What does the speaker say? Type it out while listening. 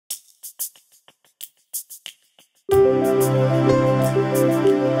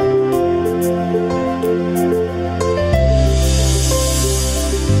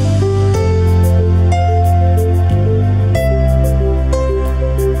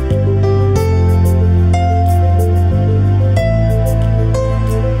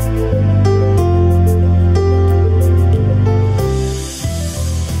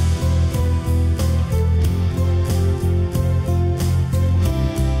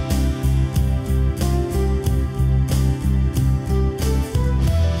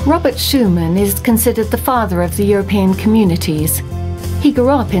Robert Schuman is considered the father of the European communities. He grew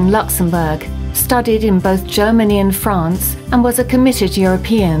up in Luxembourg, studied in both Germany and France, and was a committed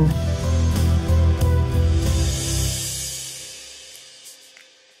European.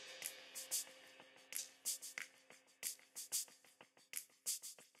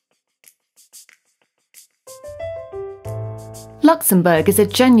 Luxembourg is a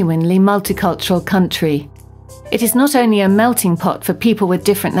genuinely multicultural country. It is not only a melting pot for people with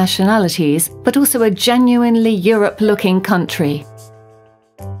different nationalities, but also a genuinely Europe-looking country.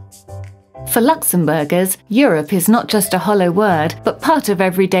 For Luxembourgers, Europe is not just a hollow word, but part of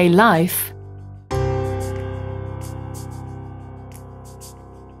everyday life.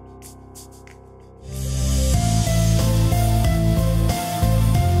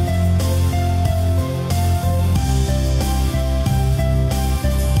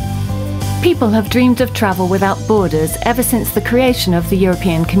 People have dreamed of travel without borders ever since the creation of the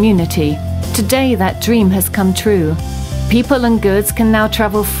European community. Today that dream has come true. People and goods can now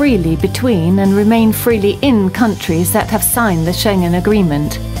travel freely between and remain freely in countries that have signed the Schengen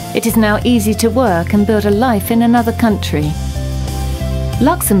Agreement. It is now easy to work and build a life in another country.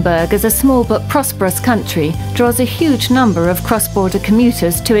 Luxembourg, as a small but prosperous country, draws a huge number of cross-border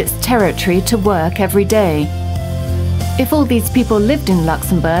commuters to its territory to work every day. If all these people lived in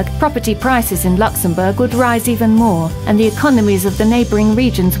Luxembourg, property prices in Luxembourg would rise even more, and the economies of the neighbouring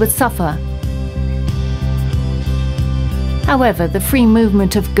regions would suffer. However, the free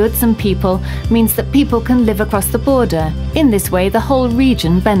movement of goods and people means that people can live across the border. In this way, the whole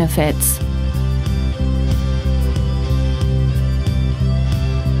region benefits.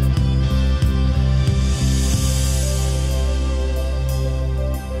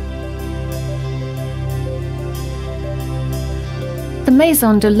 The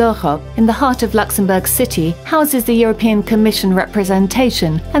Maison de l'Europe, in the heart of Luxembourg City, houses the European Commission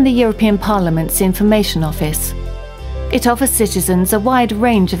representation and the European Parliament's information office. It offers citizens a wide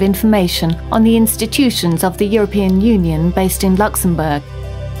range of information on the institutions of the European Union based in Luxembourg.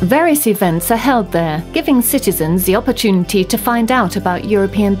 Various events are held there, giving citizens the opportunity to find out about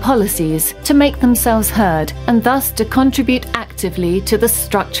European policies, to make themselves heard, and thus to contribute actively to the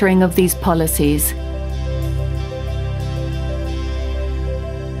structuring of these policies.